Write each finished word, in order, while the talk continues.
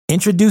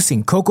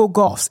Introducing Coco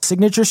Gauff's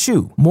signature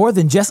shoe, more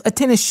than just a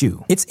tennis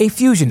shoe. It's a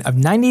fusion of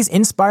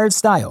 90s-inspired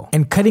style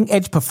and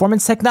cutting-edge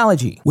performance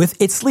technology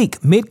with its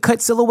sleek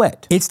mid-cut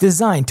silhouette. It's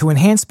designed to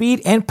enhance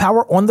speed and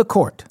power on the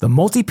court. The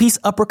multi-piece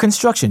upper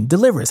construction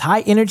delivers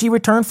high-energy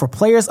return for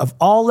players of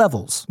all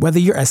levels. Whether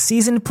you're a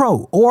seasoned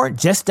pro or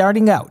just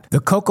starting out, the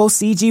Coco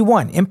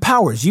CG1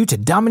 empowers you to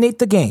dominate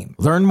the game.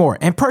 Learn more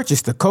and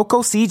purchase the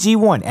Coco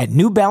CG1 at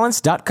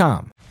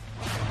NewBalance.com.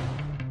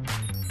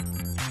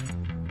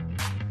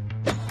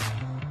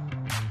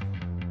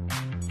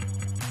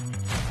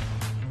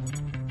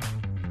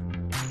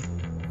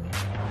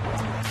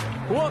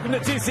 Welcome to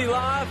TC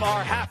Live,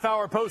 our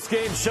half-hour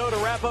post-game show to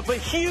wrap up a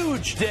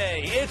huge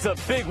day. It's a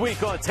big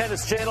week on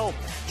Tennis Channel,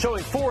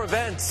 showing 4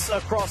 events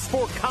across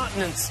 4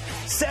 continents,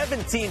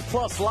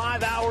 17-plus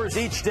live hours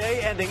each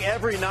day, ending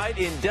every night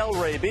in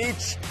Delray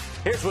Beach.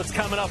 Here's what's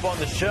coming up on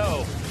the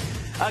show.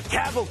 A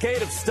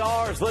cavalcade of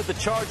stars led the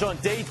charge on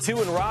day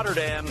 2 in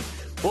Rotterdam.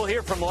 We'll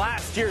hear from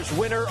last year's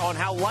winner on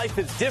how life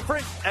is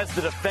different as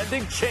the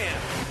defending champ.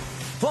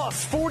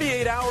 Plus,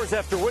 48 hours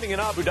after winning in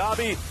Abu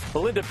Dhabi,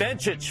 Belinda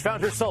Bencic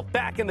found herself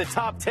back in the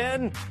top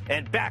 10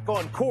 and back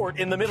on court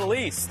in the Middle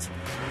East.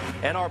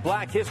 And our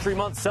Black History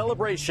Month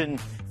celebration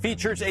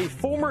features a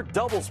former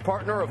doubles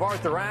partner of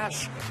Arthur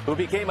Ashe who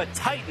became a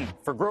titan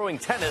for growing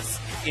tennis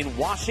in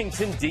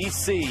Washington,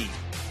 D.C.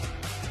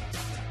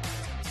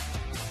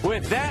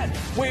 With that,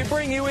 we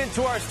bring you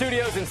into our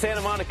studios in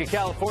Santa Monica,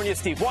 California.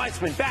 Steve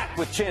Weissman back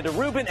with Chanda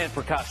Rubin and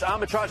Prakash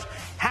Amritraj.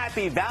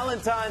 Happy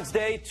Valentine's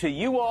Day to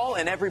you all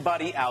and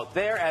everybody out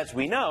there. As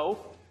we know,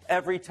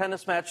 every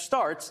tennis match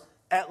starts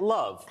at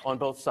love on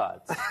both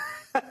sides.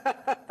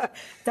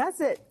 Does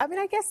it? I mean,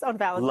 I guess on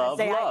Valentine's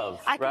Day,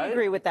 I can right?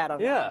 agree with that on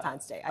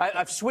Valentine's Day.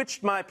 I've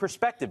switched my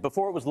perspective.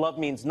 Before it was love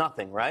means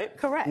nothing, right?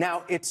 Correct.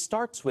 Now it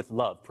starts with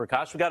love,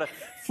 Prakash. We got to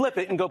flip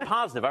it and go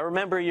positive. I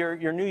remember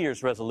your New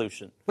Year's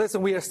resolution.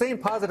 Listen, we are staying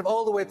positive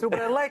all the way through,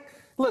 but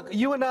look,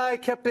 you and I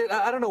kept it.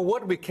 I don't know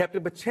what we kept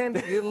it, but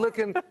Chanda, you're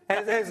looking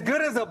as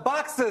good as a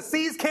box of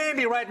See's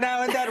candy right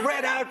now in that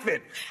red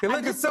outfit. You're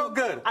looking so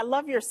good. I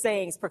love your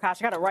sayings, Prakash.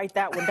 I got to write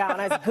that one down.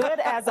 As good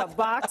as a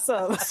box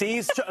of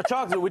See's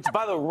chocolate, which,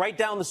 by the way, right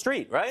down the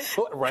street, right?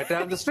 Right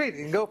down the street.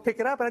 You can go pick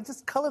it up, and I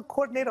just color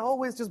coordinator,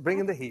 always just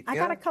bringing the heat. I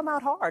got to come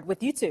out hard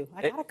with you two.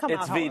 I got to come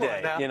out hard. It's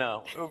V-Day, you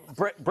know,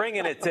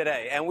 bringing it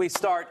today. And we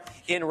start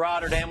in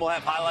Rotterdam. We'll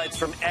have highlights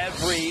from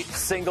every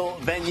single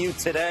venue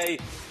today.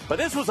 But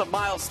this was a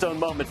milestone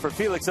moment for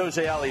Felix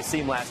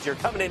Auger-Aliassime last year.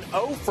 Coming in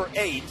 0 for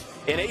 8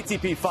 in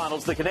ATP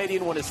Finals, the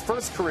Canadian won his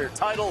first career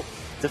title,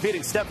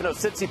 defeating Stefanos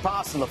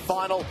Tsitsipas in the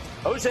final.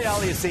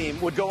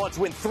 Auger-Aliassime would go on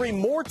to win 3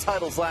 more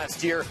titles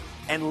last year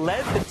and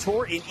led the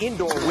tour in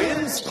indoor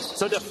wins.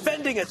 So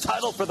defending a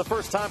title for the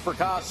first time,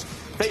 Prakash,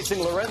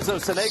 facing Lorenzo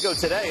Sonego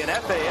today, and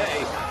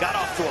FAA got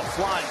off to a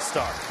flying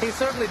start. He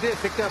certainly did.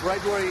 Picked up right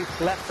where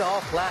he left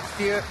off last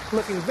year.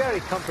 Looking very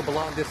comfortable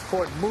on this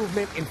court.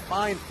 Movement in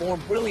fine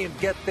form. Brilliant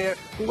get there.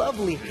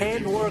 Lovely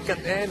handwork at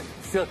the end.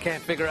 Still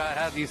can't figure out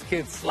how these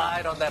kids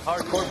slide on that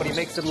hard court, but he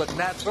makes it look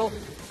natural.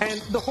 And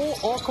the whole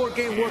all-court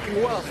game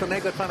working well.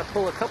 Sonego trying to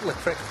pull a couple of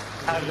tricks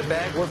out of the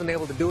bag. Wasn't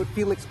able to do it.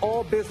 Felix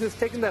all business,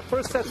 taking that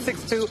first set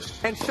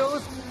 6-2, and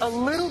shows a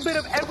little bit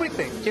of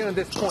everything here at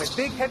this point.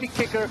 Big, heavy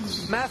kicker,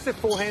 massive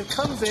forehand,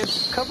 comes in,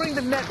 covering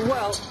the net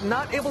well,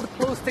 not able to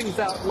close things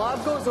out.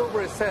 Lob goes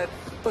over his head,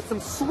 but some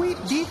sweet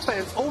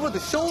defense over the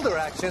shoulder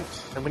action.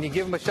 And when you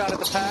give him a shot at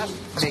the pass,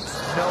 makes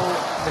no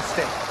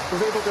mistake.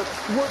 Was able to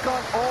work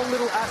on all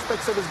little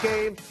aspects of his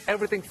game,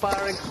 everything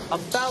firing,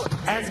 about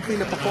as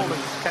clean a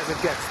performance as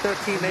it gets.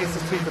 13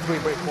 aces, 3 for 3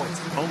 break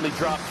points. Only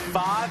dropped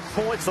 5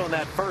 points on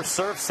that first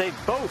serve, saved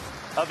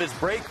both of his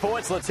break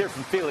points. Let's hear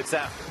from Felix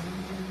after.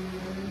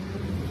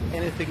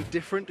 Anything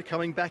different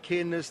coming back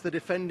in as the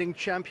defending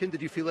champion?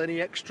 Did you feel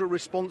any extra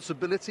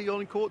responsibility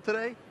on court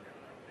today?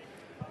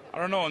 I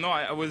don't know. No,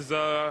 I was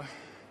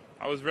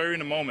very in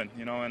the moment,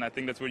 you know, and I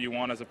think that's what you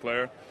want as a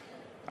player.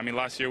 I mean,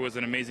 last year was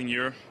an amazing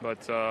year, but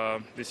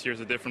this year's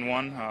a different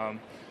one.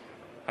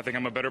 I think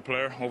I'm a better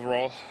player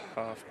overall.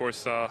 Of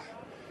course,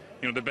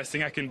 you know, the best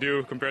thing I can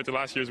do compared to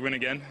last year's win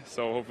again.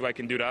 So hopefully I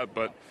can do that.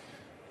 But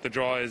the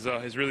draw is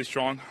really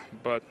strong.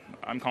 But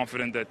I'm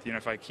confident that, you know,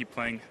 if I keep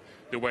playing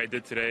the way I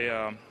did today,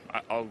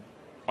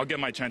 I'll get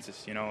my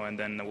chances, you know, and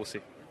then we'll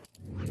see.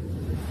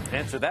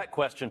 Answer that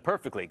question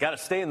perfectly. Got to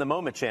stay in the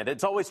moment, Chanda.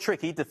 It's always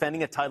tricky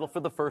defending a title for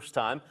the first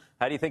time.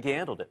 How do you think he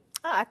handled it?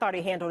 I thought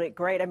he handled it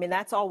great. I mean,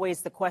 that's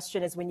always the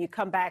question is when you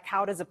come back,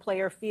 how does a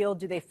player feel?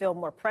 Do they feel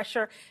more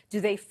pressure? Do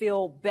they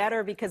feel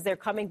better because they're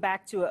coming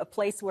back to a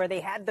place where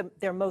they had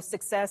their most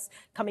success,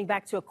 coming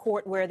back to a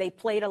court where they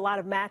played a lot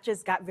of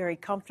matches, got very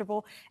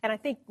comfortable? And I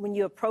think when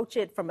you approach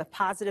it from a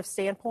positive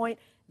standpoint,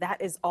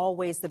 that is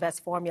always the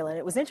best formula. And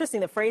it was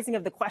interesting, the phrasing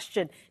of the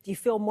question, do you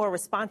feel more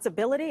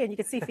responsibility? And you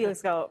can see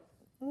Felix go,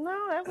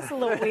 no, that was a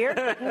little weird.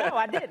 No,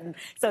 I didn't.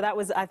 So that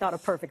was, I thought, a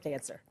perfect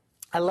answer.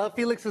 I love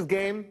Felix's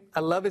game.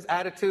 I love his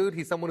attitude.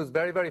 He's someone who's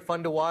very, very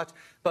fun to watch.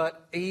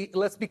 But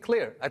let's be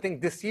clear. I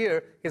think this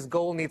year his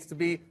goal needs to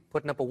be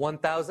putting up a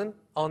 1,000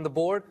 on the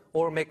board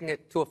or making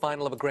it to a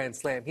final of a Grand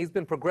Slam. He's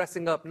been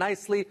progressing up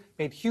nicely,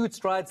 made huge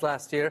strides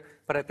last year,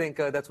 but I think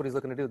that's what he's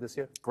looking to do this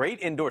year. Great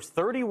indoors.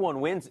 31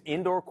 wins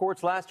indoor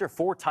courts last year.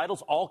 4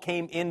 titles all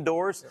came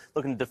indoors.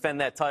 Looking to defend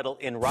that title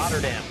in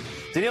Rotterdam.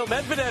 Daniil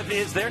Medvedev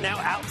is there now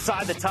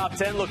outside the top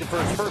 10, looking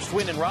for his first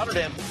win in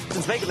Rotterdam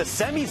since making the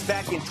semis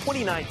back in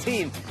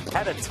 2019.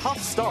 Had a tough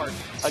start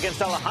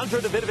against Alejandro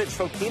Davidovich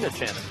Fokina,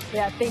 Chanda.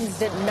 Yeah, things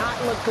did not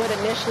look good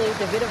initially.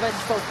 Davidovich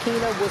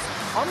Fokina was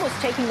almost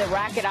taking the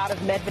racket out of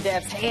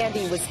Medvedev's hand.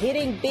 He was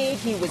hitting big.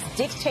 He was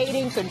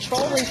dictating,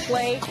 controlling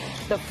play.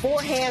 The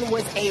forehand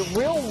was a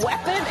real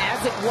weapon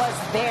as it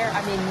was there.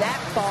 I mean,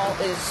 that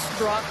ball is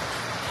struck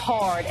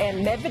hard,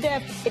 and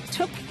Medvedev, it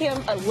took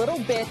him a little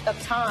bit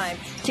of time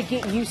to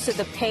get used to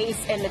the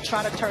pace and to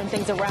try to turn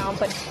things around,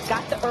 but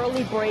got the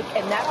early break,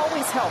 and that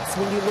always helps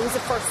when you lose the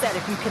first set.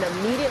 If you can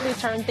immediately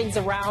turn things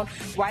around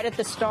right at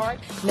the start,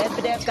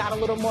 Medvedev got a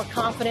little more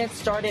confidence,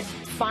 started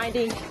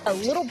finding a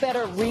little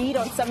better read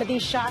on some of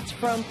these shots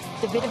from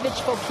Davidovich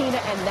Fokina,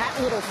 and that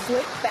little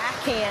flip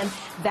backhand,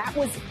 that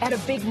was at a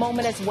big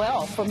moment as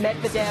well for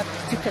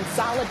Medvedev to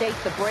consolidate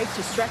the break,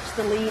 to stretch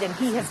the lead, and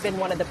he has been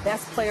one of the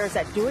best players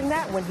at doing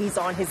that when he's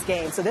on his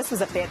game. So this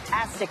was a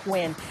fantastic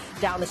win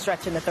down the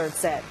stretch in the third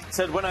set.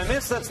 Said, when I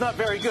miss, that's not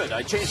very good.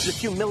 I changed a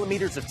few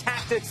millimeters of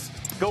tactics,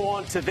 go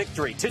on to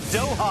victory. To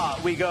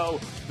Doha we go.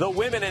 The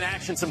women in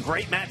action. Some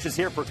great matches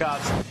here for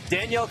Cox.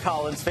 Danielle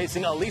Collins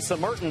facing Elisa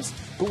Mertens,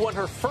 who won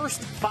her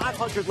first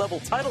 500-level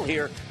title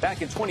here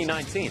back in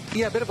 2019.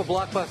 Yeah, a bit of a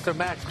blockbuster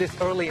match this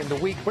early in the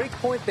week. Break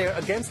point there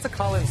against the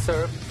Collins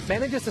serve.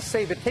 Manages to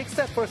save it. Takes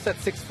that first set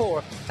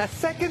 6-4. That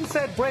second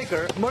set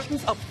breaker,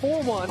 Mertens up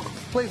 4-1.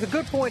 Plays a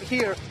good point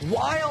here.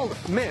 Wild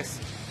miss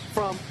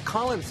from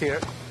Collins here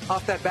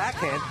off that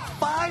backhand.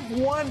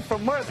 5-1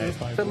 from Mertens.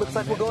 That looks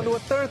like we're going to a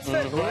third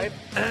set, right?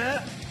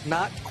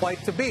 Not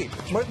quite to be.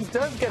 Mertens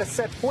does get a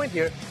set point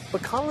here,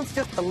 but Collins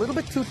just a little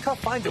bit too tough.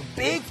 Finds a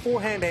big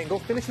forehand angle,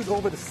 finishes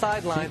over the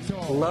sideline.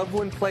 Love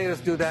when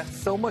players do that.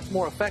 So much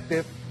more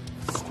effective.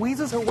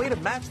 Squeezes her way to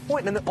match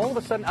point, and then all of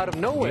a sudden, out of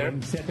nowhere,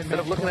 instead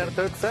of looking at a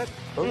third set,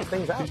 throws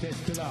things out.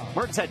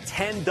 Mertens had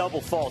 10 double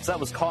faults. That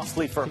was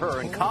costly for her.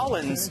 And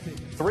Collins,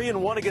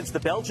 3-1 against the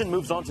Belgian,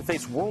 moves on to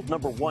face world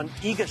number 1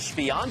 Iga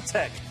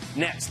Swiatek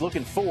next.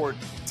 Looking forward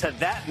to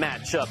that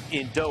matchup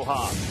in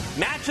Doha.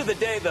 Match of the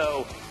day,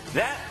 though,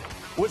 that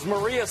was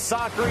Maria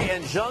Sakkari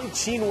and Zheng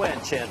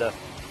Qinwen, Chanda.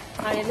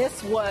 I mean,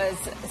 this was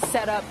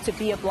set up to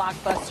be a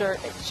blockbuster.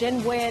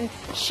 Qinwen,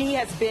 she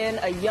has been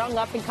a young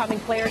up-and-coming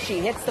player. She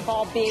hits the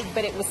ball big,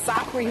 but it was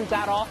Sakkari who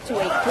got off to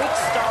a quick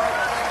start.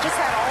 Just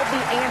had all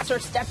the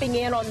answers, stepping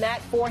in on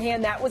that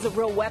forehand. That was a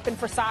real weapon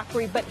for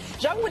Sakkari. But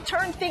Zheng would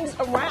turn things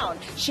around.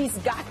 She's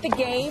got the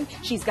game.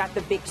 She's got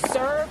the big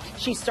serve.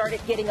 She started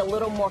getting a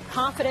little more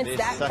confidence.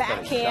 That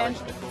backhand,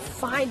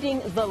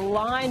 finding the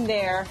line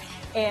there,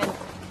 and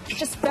it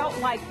just felt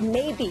like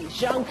maybe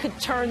Zheng could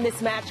turn this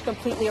match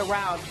completely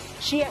around.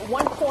 She at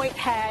one point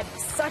had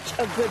such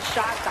a good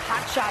shot, the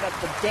hot shot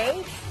of the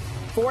day.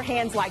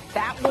 Forehands like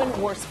that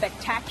one were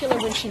spectacular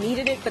when she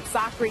needed it, but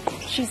Sakkari,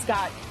 she's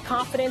got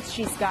confidence,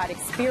 she's got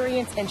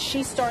experience, and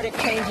she started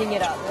changing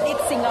it up,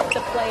 mixing up the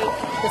play,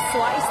 the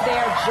slice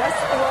there, just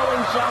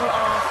throwing Zheng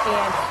off,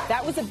 and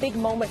that was a big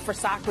moment for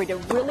Sakkari to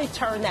really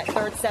turn that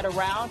third set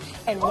around,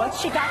 and once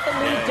she got the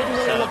lead, didn't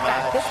really look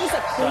back. This was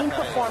a clean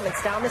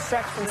performance down the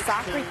stretch from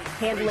Sakkari,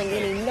 handling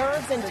any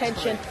nerves and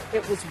tension.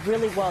 It was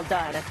really well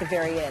done at the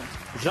very end.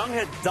 Zheng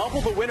had double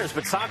the winners,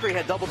 but Sakkari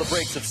had double the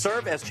breaks of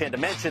serve. As Chanda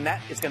mentioned,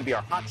 that is going to be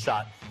our hot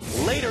shot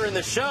later in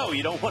the show.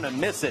 You don't want to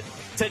miss it.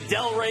 To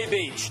Delray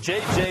Beach,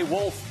 J.J.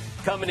 Wolf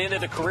coming in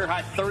at a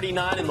career-high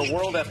 39 in the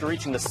world after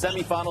reaching the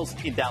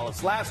semifinals in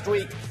Dallas last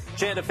week.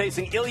 Chanda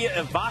facing Ilya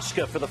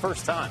Ivashka for the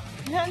first time.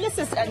 Now, this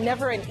is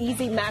never an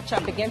easy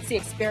matchup against the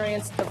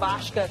experienced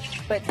Ivashka,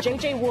 but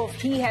J.J. Wolf,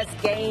 he has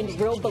gained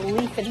real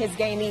belief in his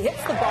game. He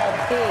hits the ball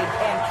big,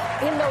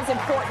 and in those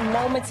important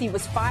moments, he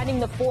was finding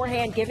the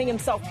forehand, giving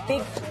himself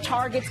big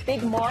targets,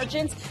 big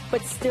margins,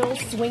 but still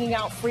swinging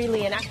out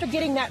freely. And after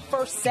getting that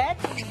first set,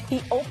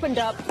 he opened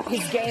up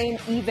his game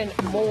even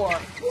more.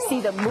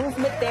 See the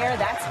movement there?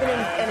 That's been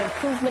an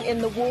improvement in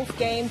the Wolf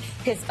game.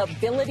 His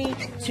ability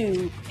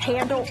to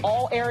handle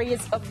all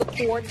areas of the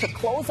court, to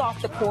close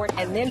off the court,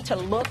 and then to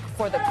look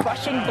for the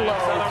crushing blow,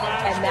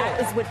 and that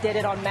is what did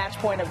it on match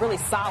point. A really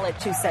solid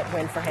two-set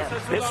win for him.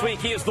 This week,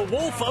 he is the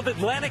Wolf of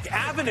Atlantic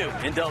Avenue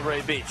in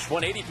Delray Beach.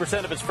 Won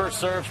 80% of his first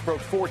serves,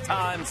 broke 4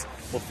 times.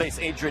 Will face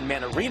Adrian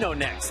Mannarino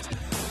next.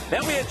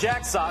 Then we had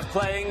Jack Sock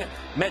playing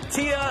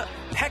Matija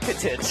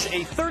Pekotic,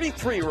 a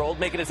 33-year-old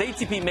making his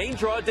ATP main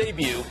draw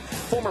debut,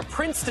 former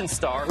Princeton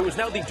star who is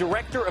now the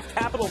director of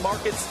capital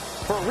markets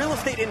for a real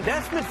estate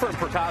investment firm,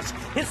 Prakash.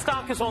 His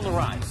stock is on the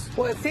rise.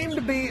 Well, it seemed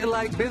to be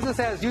like business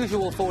as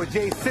usual for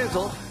Jay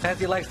Sizzle, as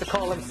he likes to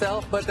call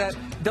himself, but that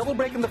double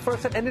break in the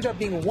first set ended up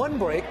being one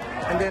break,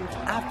 and then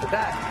after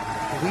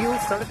that,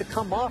 wheels started to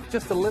come off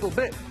just a little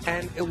bit.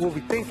 And we'll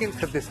be thinking,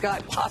 could this guy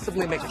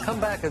possibly make a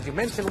comeback? As you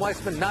mentioned,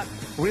 Weissman not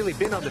really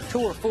been on the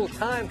tour full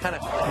time, kind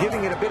of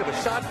giving it a bit of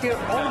a shot here.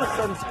 All of a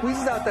sudden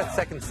squeezes out that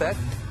second set.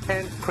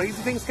 And crazy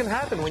things can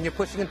happen when you're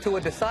pushing into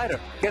a decider.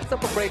 Gets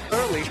up a break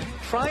early,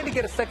 trying to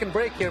get a second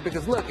break here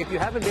because, look, if you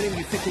haven't been in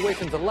these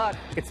situations a lot,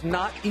 it's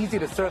not easy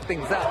to serve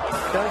things out.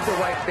 Does the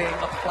right thing,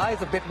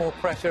 applies a bit more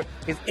pressure,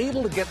 is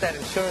able to get that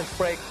insurance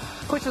break,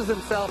 pushes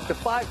himself to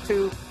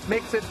 5-2,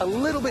 makes it a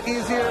little bit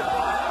easier.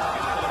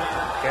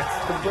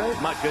 Gets the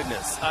break. My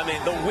goodness. I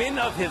mean, the win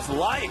of his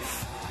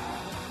life.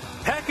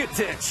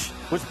 Hecatich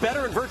was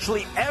better in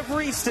virtually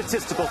every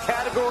statistical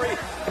category.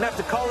 Gonna have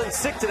to call in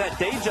sick to that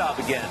day job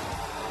again.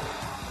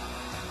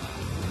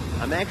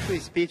 I'm actually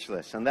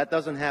speechless, and that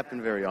doesn't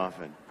happen very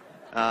often.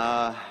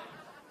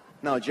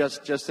 No,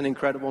 just an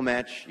incredible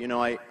match. You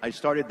know, I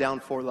started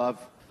down 4-love.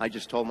 I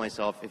just told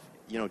myself, if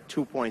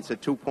 2 points, a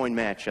 2-point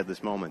match at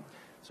this moment.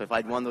 So if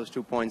I'd won those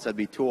 2 points, I'd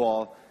be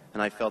 2-all,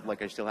 and I felt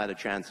like I still had a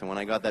chance. And when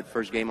I got that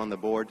first game on the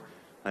board,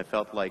 I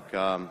felt like,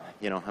 I'm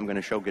going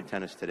to show good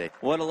tennis today.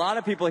 What a lot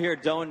of people here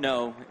don't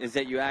know is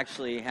that you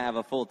actually have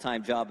a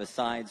full-time job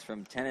aside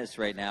from tennis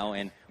right now.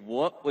 And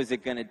what was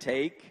it going to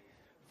take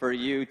for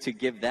you to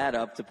give that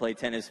up to play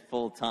tennis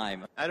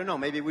full-time? I don't know.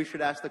 Maybe we should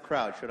ask the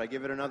crowd. Should I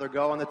give it another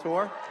go on the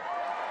tour?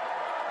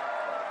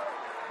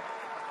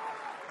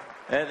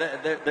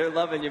 They're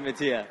loving you,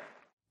 Mattia.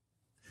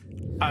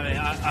 I mean,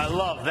 I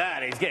love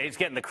that. He's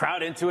getting the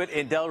crowd into it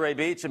in Delray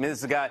Beach. I mean,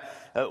 this guy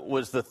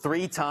was the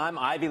 3-time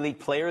Ivy League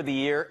Player of the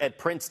Year at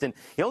Princeton.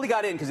 He only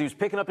got in because he was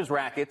picking up his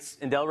rackets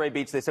in Delray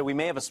Beach. They said, we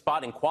may have a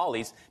spot in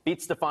qualies.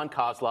 Beats Stefan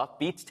Kozlov,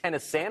 beats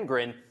Tennys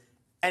Sandgren.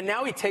 And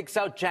now he takes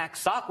out Jack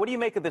Sock. What do you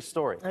make of this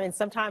story? I mean,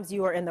 sometimes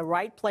you are in the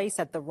right place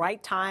at the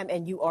right time,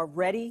 and you are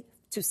ready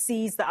to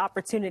seize the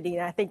opportunity.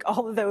 And I think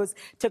all of those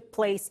took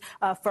place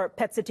for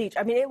Pećić.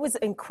 I mean, it was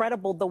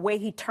incredible the way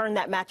he turned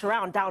that match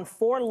around, down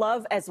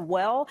 4-love as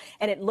well.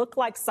 And it looked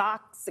like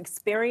Sock's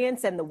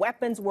experience and the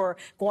weapons were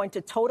going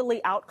to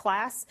totally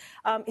outclass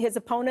his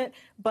opponent.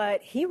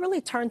 But he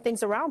really turned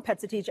things around,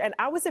 Pećić. And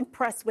I was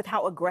impressed with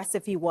how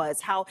aggressive he was,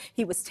 how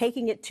he was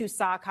taking it to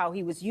Sock, how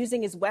he was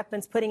using his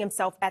weapons, putting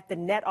himself at the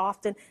net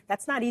often.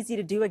 That's not easy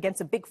to do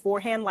against a big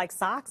forehand like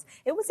Sock's.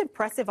 It was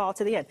impressive all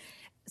to the end.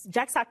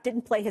 Jack Sock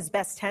didn't play his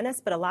best tennis,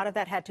 but a lot of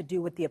that had to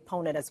do with the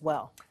opponent as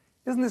well.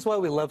 Isn't this why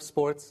we love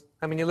sports?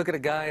 I mean, you look at a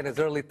guy in his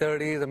early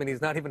 30s. I mean,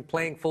 he's not even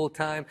playing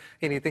full-time.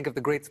 And you think of the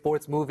great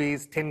sports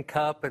movies, Tin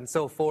Cup, and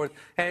so forth.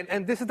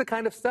 And this is the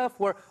kind of stuff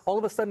where all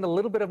of a sudden a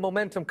little bit of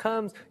momentum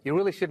comes. You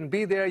really shouldn't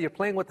be there. You're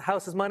playing with the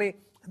house's money.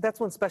 That's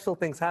when special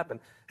things happen.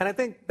 And I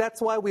think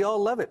that's why we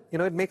all love it.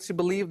 It makes you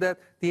believe that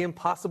the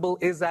impossible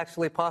is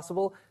actually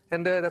possible.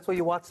 And that's why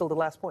you watch till the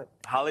last point.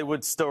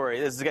 Hollywood story.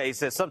 This is a guy, he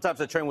says,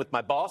 sometimes I train with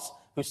my boss,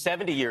 who's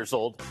 70 years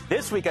old.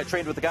 This week I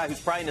trained with a guy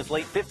who's probably in his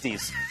late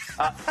 50s.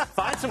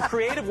 Find some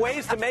creative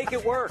ways to make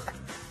it work.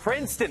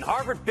 Princeton,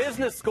 Harvard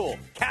Business School,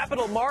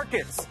 Capital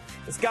Markets.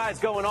 This guy's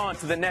going on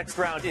to the next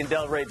round in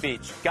Delray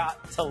Beach.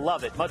 Got to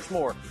love it. Much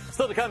more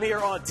still to come here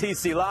on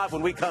TC Live.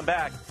 When we come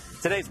back,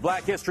 today's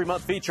Black History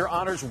Month feature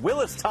honors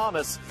Willis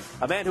Thomas,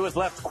 a man who has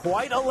left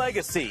quite a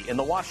legacy in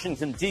the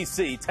Washington,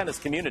 D.C. tennis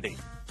community.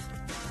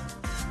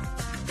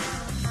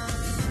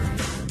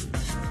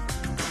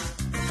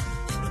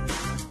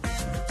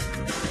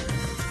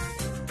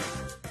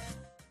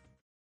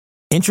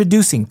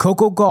 Introducing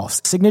Coco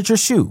Gauff's signature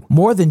shoe,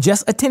 more than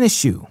just a tennis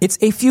shoe. It's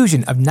a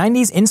fusion of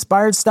 90s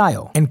inspired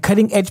style and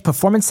cutting-edge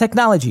performance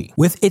technology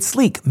with its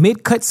sleek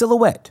mid-cut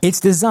silhouette.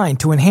 It's designed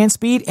to enhance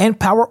speed and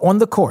power on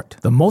the court.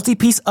 The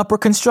multi-piece upper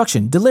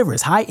construction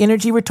delivers high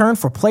energy return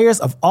for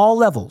players of all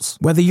levels.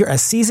 Whether you're a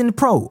seasoned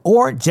pro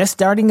or just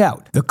starting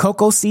out, the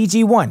Coco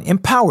CG1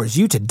 empowers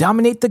you to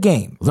dominate the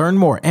game. Learn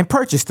more and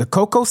purchase the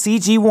Coco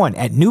CG1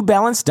 at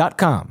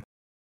NewBalance.com.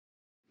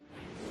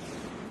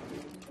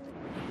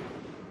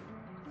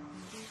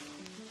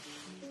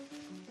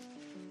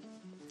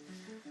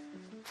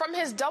 From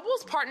his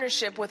doubles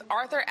partnership with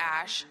Arthur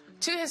Ashe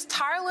to his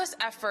tireless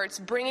efforts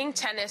bringing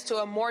tennis to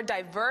a more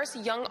diverse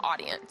young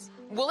audience,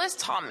 Willis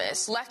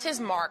Thomas left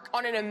his mark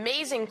on an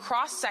amazing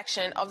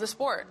cross-section of the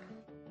sport.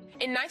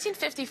 In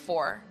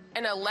 1954,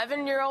 an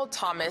 11-year-old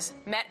Thomas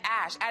met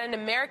Ashe at an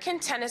American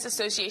Tennis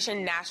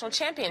Association National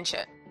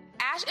Championship.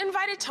 Ashe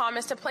invited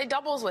Thomas to play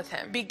doubles with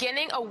him,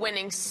 beginning a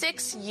winning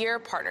 6-year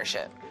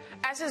partnership.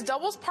 As his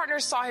doubles partner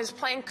saw his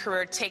playing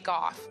career take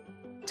off,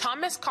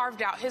 Thomas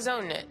carved out his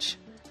own niche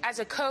as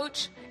a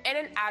coach and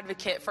an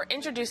advocate for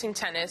introducing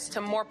tennis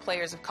to more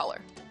players of color.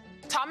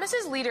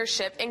 Thomas's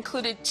leadership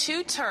included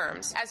 2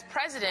 terms as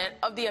president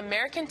of the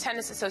American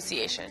Tennis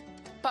Association,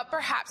 but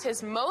perhaps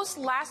his most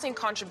lasting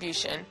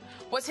contribution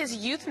was his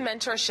youth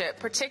mentorship,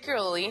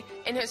 particularly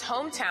in his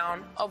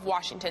hometown of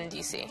Washington,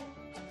 D.C.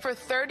 For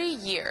 30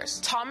 years,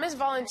 Thomas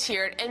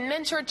volunteered and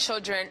mentored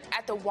children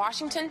at the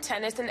Washington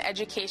Tennis and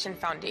Education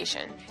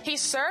Foundation. He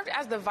served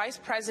as the vice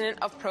president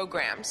of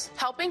programs,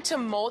 helping to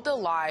mold the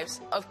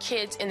lives of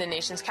kids in the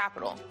nation's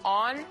capital,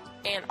 on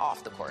and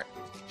off the court.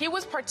 He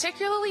was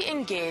particularly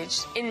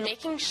engaged in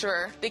making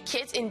sure the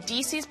kids in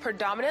DC's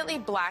predominantly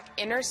black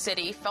inner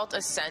city felt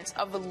a sense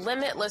of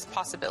limitless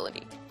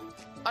possibility.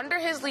 Under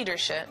his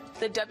leadership,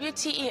 the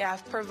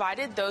WTEF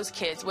provided those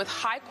kids with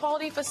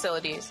high-quality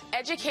facilities,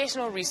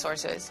 educational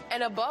resources,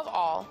 and above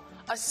all,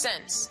 a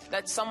sense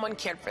that someone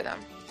cared for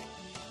them.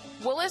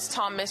 Willis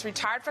Thomas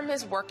retired from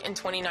his work in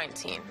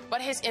 2019,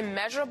 but his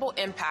immeasurable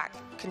impact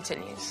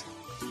continues.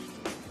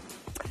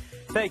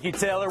 Thank you,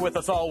 Taylor. With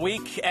us all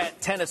week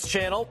at Tennis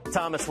Channel.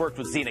 Thomas worked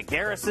with Zena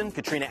Garrison,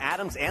 Katrina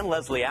Adams, and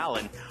Leslie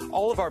Allen.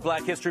 All of our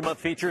Black History Month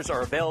features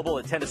are available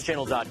at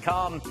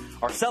tennischannel.com.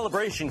 Our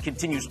celebration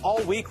continues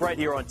all week right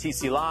here on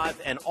TC Live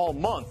and all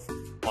month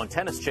on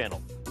Tennis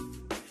Channel.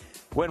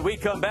 When we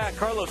come back,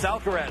 Carlos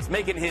Alcaraz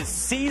making his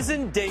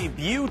season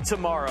debut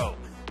tomorrow.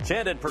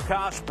 Chanda and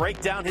Prakash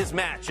break down his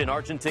match in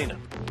Argentina.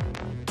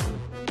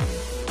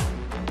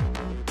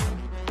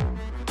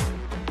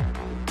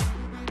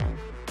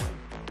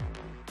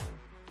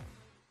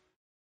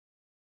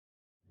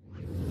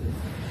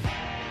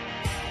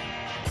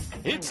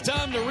 It's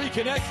time to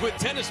reconnect with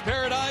Tennis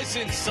Paradise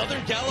in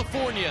Southern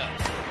California.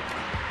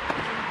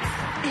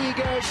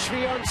 Iga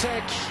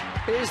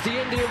Swiatek is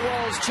the Indian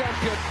Wells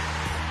champion.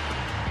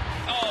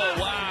 Oh,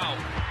 wow.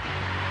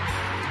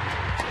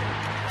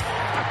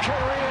 A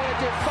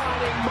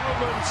career-defining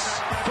moment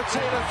for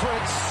Taylor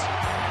Fritz,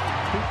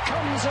 who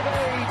comes of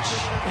age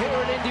here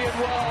in Indian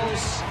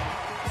Wells.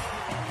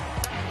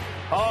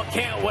 Oh,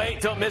 can't wait.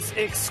 Don't miss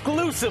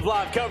exclusive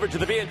live coverage of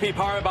the BNP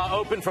Paribas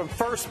Open from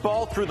first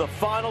ball through the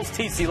finals.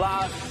 TC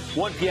Live,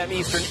 1 p.m.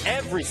 Eastern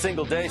every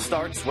single day.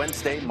 Starts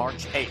Wednesday,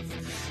 March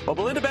 8th. Well,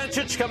 Belinda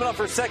Bencic coming up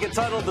for her second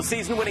title of the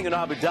season, winning in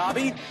Abu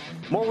Dhabi.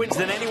 More wins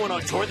than anyone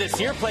on tour this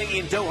year, playing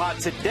in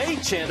Doha today,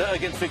 Chanda,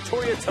 against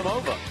Victoria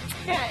Tomova.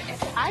 Yeah,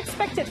 I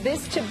expected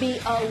this to be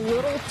a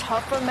little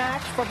tougher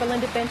match for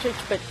Belinda Bencic,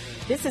 but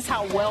this is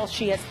how well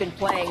she has been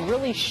playing.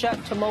 Really shut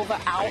Tomova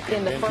out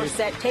in the first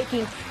set,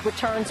 taking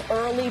returns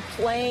early,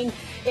 playing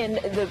in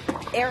the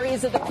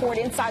areas of the court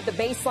inside the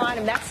baseline,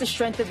 and that's the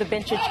strength of the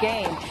Bencic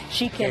game.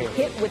 She can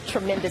hit with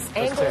tremendous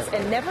angles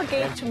and never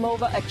gave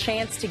Tomova a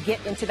chance to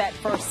get into that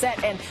first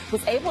set and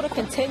was able to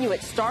continue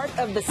it. Start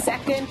of the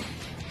second,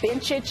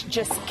 Bencic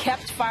just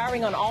kept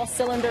firing on all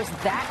cylinders.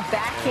 That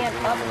backhand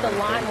up the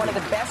line, one of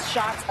the best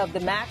shots of the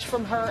match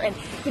from her. And,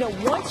 you know,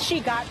 once she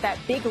got that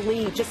big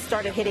lead, just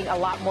started hitting a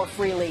lot more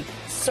freely,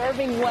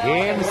 serving well.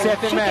 And when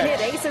she can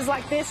hit aces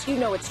like this, you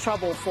know it's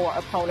trouble for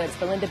opponents.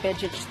 Belinda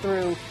Bencic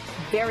threw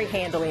very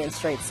handily in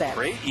straight sets.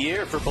 Great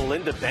year for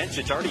Belinda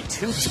Bencic, already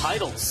 2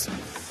 titles.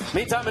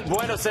 Meantime, in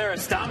Buenos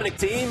Aires, Dominic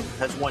Thiem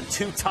has won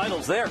 2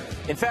 titles there.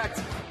 In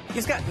fact,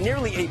 he's got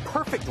nearly a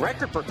perfect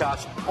record,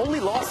 Prakash.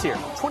 Only lost here,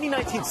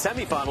 2019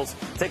 semifinals,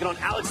 taking on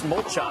Alex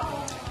Molchan.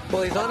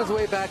 Well, he's on his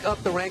way back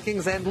up the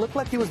rankings and looked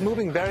like he was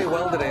moving very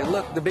well today.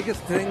 Look, the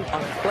biggest thing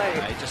on clay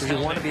is you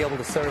want to be able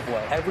to serve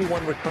well.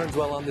 Everyone returns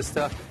well on this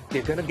stuff.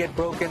 You're going to get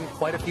broken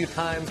quite a few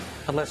times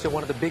unless you're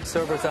one of the big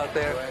servers out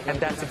there, and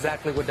that's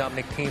exactly what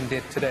Dominic Thiem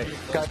did today.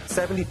 Got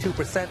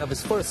 72% of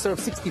his first serve,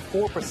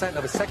 64%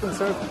 of his second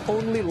serve,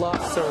 only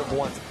lost serve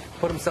once.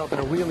 Put himself in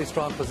a really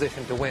strong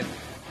position to win.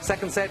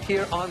 Second set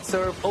here on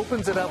serve,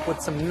 opens it up with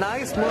some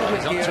nice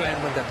movement here,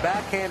 and when the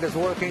backhand is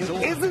working,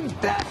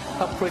 isn't that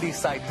a pretty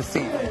sight to see?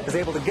 Is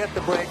able to get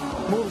the break,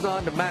 moves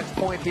on to match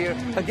point here.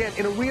 Again,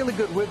 in a really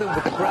good rhythm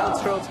with the ground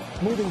strokes,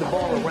 moving the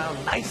ball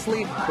around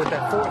nicely with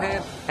that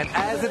forehand. And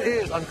as it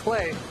is on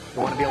clay,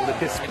 you want to be able to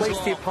displace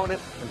the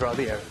opponent and draw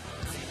the error.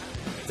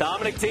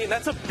 Dominic Thiem,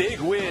 that's a big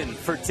win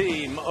for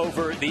Thiem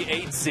over the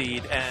 8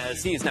 seed,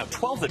 as he is now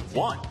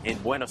 12-1 in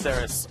Buenos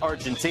Aires,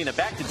 Argentina.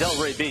 Back to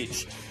Delray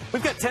Beach.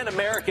 We've got 10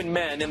 American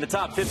men in the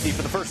top 50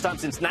 for the first time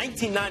since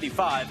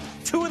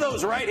 1995. 2 of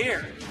those right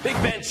here. Big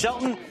Ben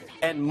Shelton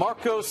and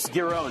Marcos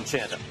Giron,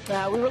 Chanda.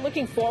 We were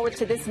looking forward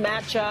to this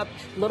matchup.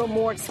 A little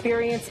more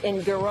experience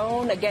in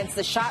Giron against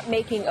the shot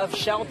making of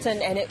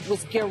Shelton, and it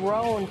was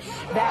Giron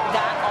that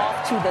got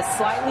off to the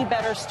slightly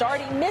better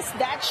start. He missed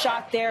that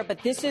shot there,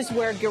 but this is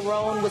where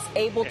Giron was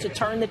able to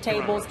turn the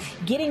tables,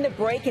 getting the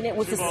break, and it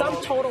was the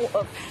sum total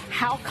of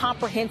how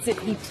comprehensive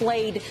he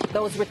played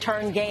those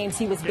return games.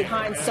 He was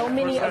behind so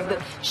many of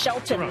the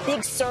Shelton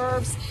big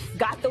serves,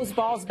 got those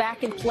balls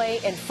back in play,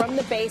 and from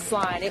the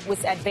baseline, it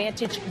was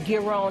advantage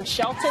Giron.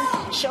 Shelton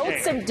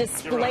showed some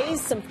displays,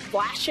 some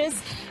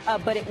flashes,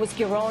 but it was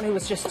Giron who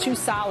was just too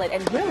solid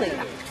and really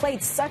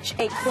played such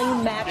a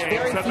clean match,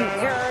 very few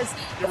errors.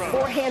 The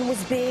forehand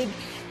was big,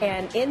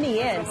 and in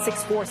the end,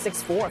 6-4,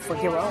 6-4 for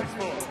Giron.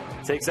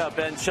 Takes out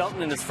Ben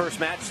Shelton in his first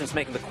match since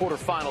making the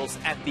quarterfinals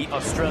at the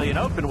Australian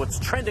Open. What's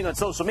trending on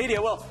social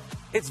media? Well,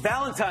 it's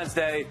Valentine's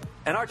Day,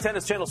 and our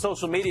Tennis Channel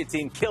social media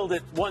team killed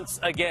it once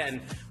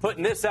again,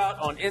 putting this out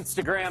on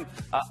Instagram.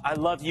 I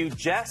love you,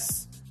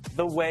 Jess,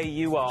 the way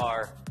you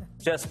are.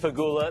 Jess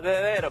Pegula.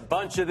 They had a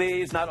bunch of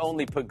these, not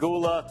only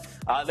Pegula.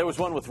 There was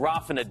one with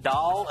Rafa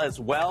Nadal as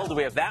well. Do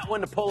we have that one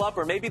to pull up,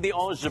 or maybe the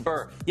Ange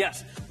Jabeur?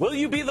 Yes. Will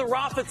you be the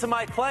Rafa to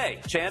my clay,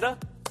 Chanda?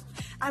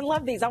 I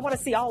love these. I want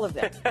to see all of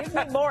them. Give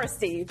me more,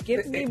 Steve.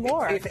 Give me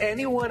more. If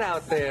anyone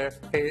out there,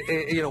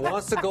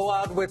 wants to go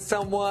out with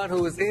someone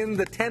who is in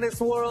the tennis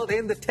world,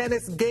 in the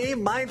tennis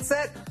game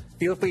mindset,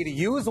 feel free to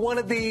use one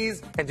of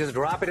these and just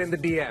drop it in the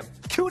DM.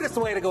 Cutest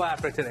way to go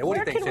after it today. What do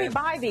you think, Where can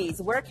Jen? we buy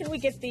these? Where can we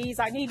get these?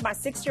 I need my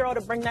 6-year-old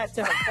to bring that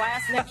to her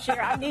class next year.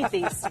 I need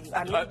these, Steve.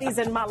 I need these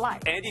in my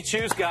life. Andy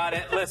Chu's got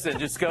it. Listen,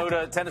 just go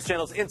to Tennis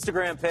Channel's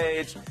Instagram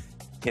page.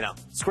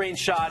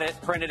 Screenshot it,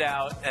 print it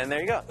out, and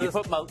there you go. You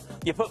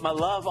put my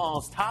love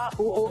on top.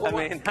 I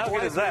mean, how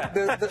good is that?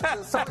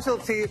 The social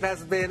team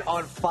has been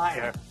on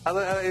fire.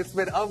 It's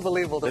been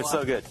unbelievable to watch.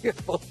 They're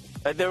so good.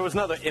 There was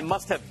another. It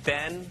must have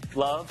been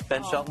Love,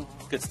 Ben Shelton.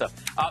 Good stuff.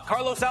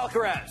 Carlos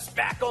Alcaraz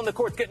back on the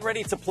court, getting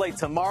ready to play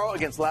tomorrow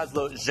against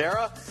Laslo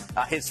Djere.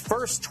 His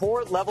first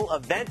tour-level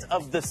event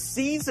of the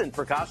season,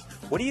 Prakash.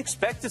 What do you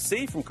expect to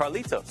see from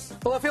Carlitos?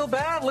 Well, I feel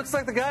bad. Looks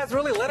like the guy's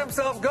really let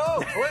himself go.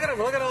 Look at him.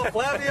 Look at old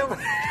Flavio.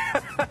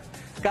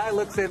 Guy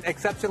looks in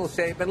exceptional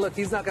shape. And look,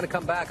 he's not going to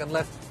come back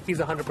unless he's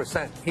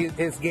 100%.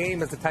 His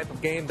game is the type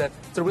of game that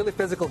it's a really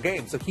physical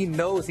game. So he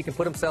knows he can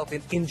put himself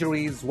in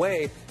injuries'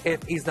 way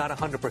if he's not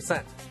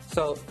 100%.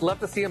 So love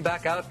to see him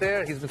back out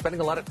there. He's been spending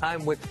a lot of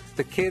time with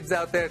the kids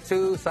out there,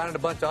 too, signing a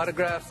bunch of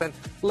autographs. And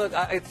look,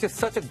 it's just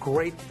such a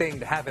great thing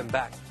to have him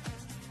back.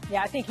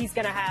 Yeah, I think he's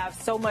going to have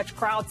so much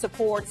crowd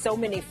support, so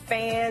many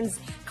fans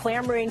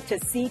clamoring to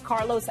see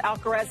Carlos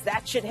Alcaraz.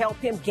 That should help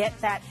him get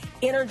that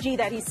energy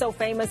that he's so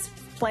famous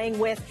playing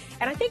with.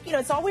 And I think,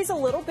 it's always a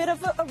little bit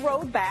of a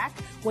road back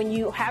when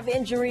you have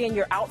injury and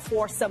you're out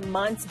for some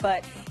months.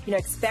 But,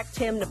 expect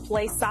him to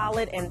play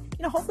solid and,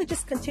 hopefully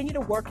just continue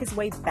to work his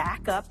way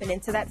back up and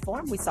into that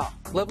form we saw.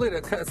 Lovely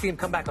to see him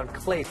come back on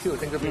clay, too. I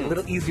think it'll be a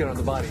little easier on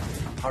the body.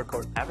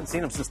 Hardcourt. Haven't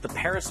seen him since the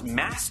Paris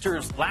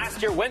Masters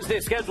last year. Wednesday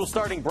schedule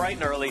starting bright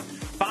and early.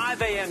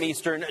 5 a.m.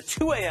 Eastern,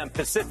 2 a.m.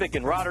 Pacific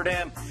in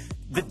Rotterdam.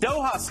 The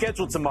Doha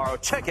schedule tomorrow.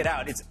 Check it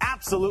out. It's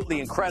absolutely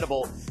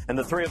incredible. And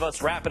the three of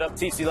us wrap it up.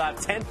 TC Live,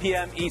 10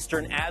 p.m.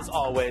 Eastern, as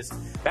always.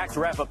 Back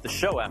to wrap up the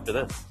show after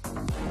this.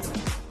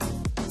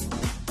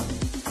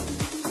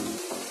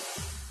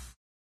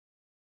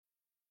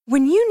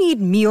 When you need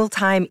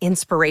mealtime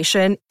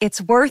inspiration, it's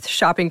worth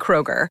shopping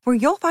Kroger, where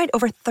you'll find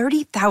over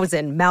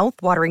 30,000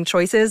 mouth-watering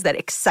choices that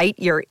excite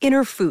your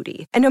inner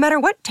foodie. And no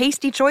matter what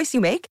tasty choice you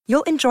make,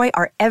 you'll enjoy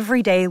our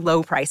everyday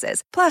low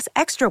prices, plus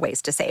extra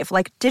ways to save,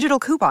 like digital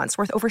coupons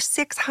worth over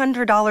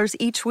 $600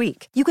 each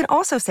week. You can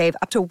also save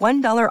up to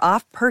 $1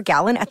 off per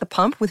gallon at the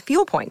pump with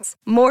fuel points.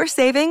 More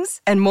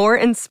savings and more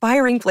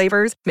inspiring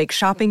flavors make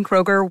shopping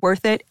Kroger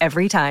worth it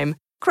every time.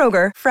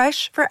 Kroger,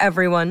 fresh for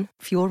everyone.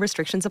 Fuel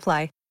restrictions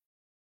apply.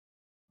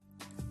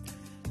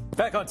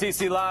 Back on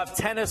TC Live,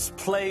 Tennis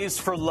Plays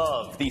for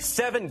Love. The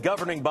 7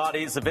 governing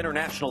bodies of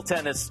international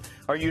tennis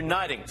are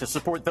uniting to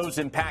support those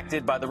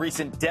impacted by the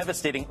recent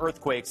devastating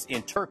earthquakes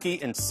in Turkey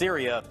and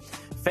Syria.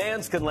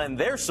 Fans can lend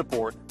their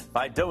support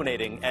by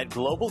donating at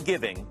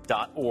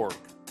globalgiving.org.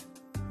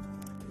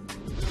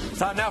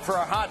 Time now for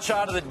our hot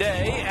shot of the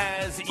day.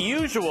 As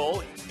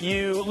usual,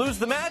 you lose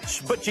the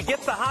match, but you get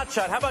the hot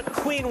shot. How about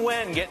Queen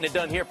Wen getting it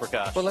done here,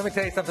 Prakash? Well, let me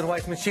tell you something,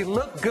 Weissman. She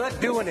looked good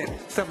doing it.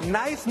 Some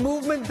nice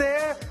movement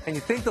there, and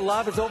you think the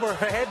lob is over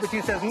her head, but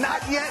she says,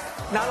 not yet.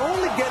 Not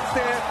only gets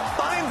there,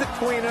 finds a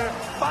tweener,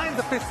 finds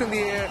a fist in the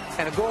air,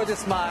 and a gorgeous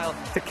smile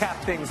to cap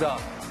things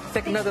off.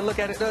 Take another look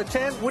at it.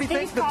 Chen, what do you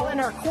think? He's calling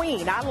her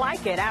queen. I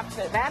like it.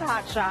 After that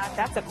hot shot,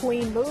 that's a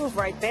queen move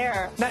right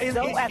there. Now,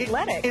 so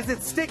athletic. Is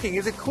it sticking?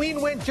 Is it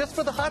Queen Wen just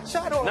for the hot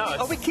shot, or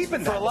are we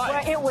keeping that?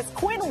 Well, it was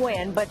Quinn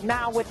Wen, but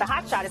now with the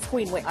hot shot, it's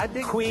Queen Wen. I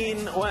think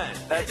Queen Wen.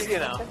 That's,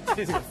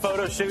 she's got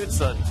photo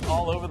shoots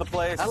all over the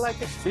place. I like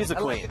it. She's a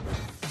queen. Like it.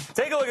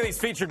 Take a look at these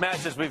featured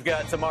matches we've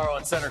got tomorrow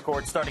on Center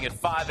Court starting at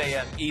 5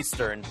 a.m.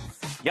 Eastern.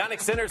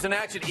 Yannick Sinner's in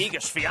action. Iga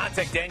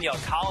Swiatek, Danielle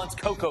Collins,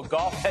 Coco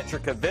Gauff, Petra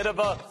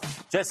Kvitova.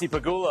 Jesse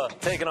Pegula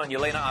taking on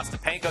Yelena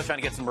Ostapenko, trying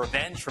to get some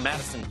revenge for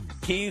Madison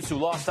Keys, who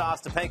lost to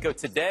Ostapenko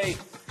today.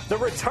 The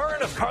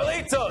return of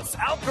Carlitos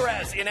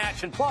Alcaraz in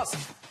action. Plus,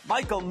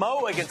 Michael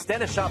Mmoh against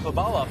Denis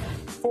Shapovalov.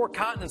 4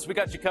 continents, we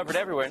got you covered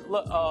everywhere. And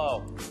look,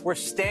 we're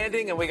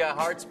standing and we got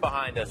hearts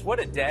behind us. What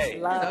a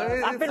day.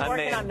 I've been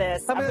working on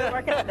this. I've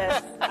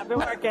been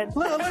working.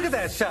 Look at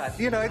that shot.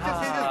 It just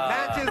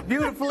matches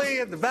beautifully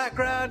in the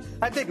background.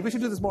 I think we should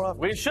do this more often.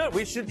 We should.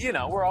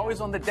 We're always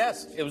on the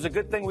desk. It was a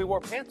good thing we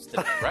wore pants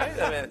today, right?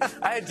 I mean,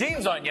 I had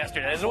jeans on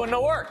yesterday. This wouldn't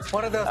have worked.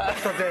 One of those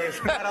special days.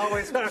 Not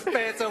always wear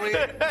pants over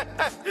here.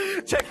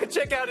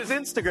 Check out his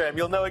Instagram.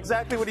 You'll know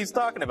exactly what he's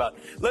talking about.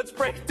 Let's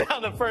break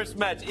down the first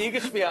match.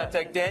 Iga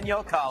Swiatek,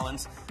 Danielle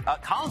Collins.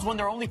 Collins won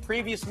their only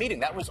previous meeting.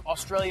 That was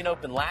Australian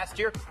Open last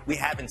year. We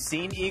haven't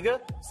seen Iga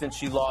since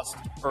she lost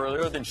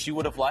earlier than she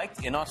would have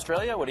liked in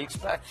Australia. What do you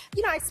expect?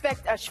 I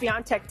expect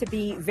Swiatek to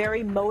be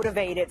very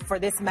motivated for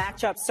this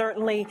matchup.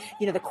 Certainly,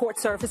 the court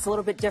surface a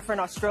little bit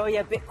different.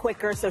 Australia a bit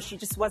quicker, so she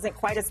just wasn't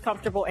quite as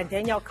comfortable. And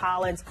Danielle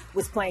Collins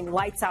was playing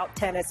lights out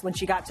tennis when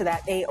she got to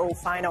that AO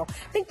final.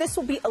 I think this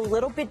will be a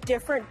little bit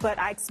different, but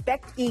I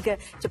expect Iga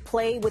to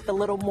play with a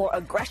little more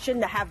aggression,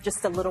 to have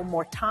just a little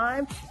more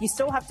time. You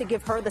still have to give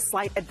give her the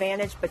slight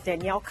advantage, but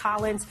Danielle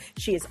Collins,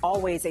 she is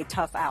always a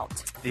tough out.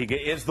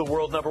 Iga is the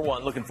world number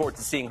one. Looking forward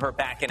to seeing her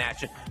back in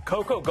action.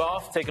 Coco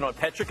Gauff taking on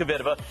Petra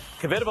Kvitova.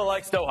 Kvitova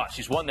likes Doha.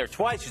 She's won there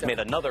twice. She's made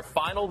another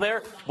final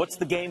there. What's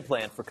the game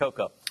plan for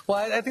Coco?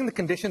 Well, I think the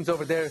conditions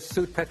over there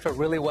suit Petra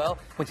really well.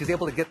 When she's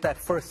able to get that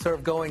first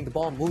serve going, the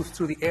ball moves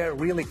through the air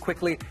really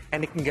quickly,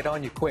 and it can get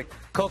on you quick.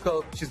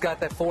 Coco, she's got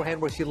that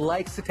forehand where she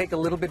likes to take a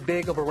little bit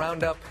big of a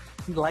roundup,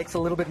 likes a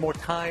little bit more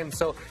time,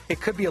 so it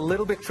could be a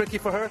little bit tricky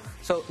for her.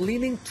 So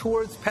leaning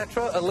towards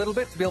Petra a little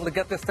bit to be able to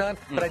get this done,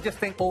 but I just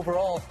think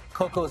overall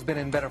Coco's been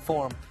in better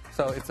form.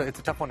 So it's a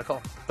tough one to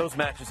call. Those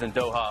matches in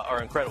Doha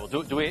are incredible.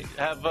 Do we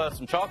have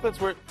some chocolates?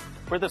 Where'd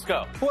this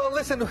go? Well,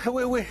 listen,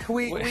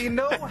 we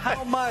know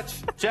how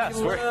much Jess,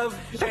 we love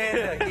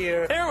Janda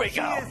here. Here we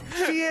go.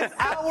 She is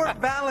our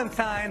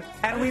Valentine,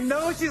 and we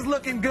know she's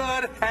looking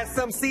good as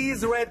some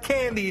C's red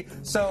candy.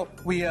 So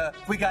we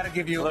got to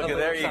give you. Look,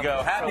 there you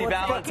go. Happy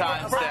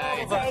Valentine's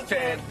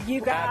Day. You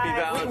guys. Happy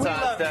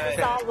Valentine's Day.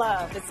 It's all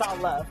love. It's all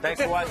love.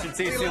 Thanks for watching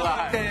TC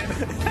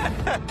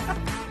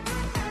Live.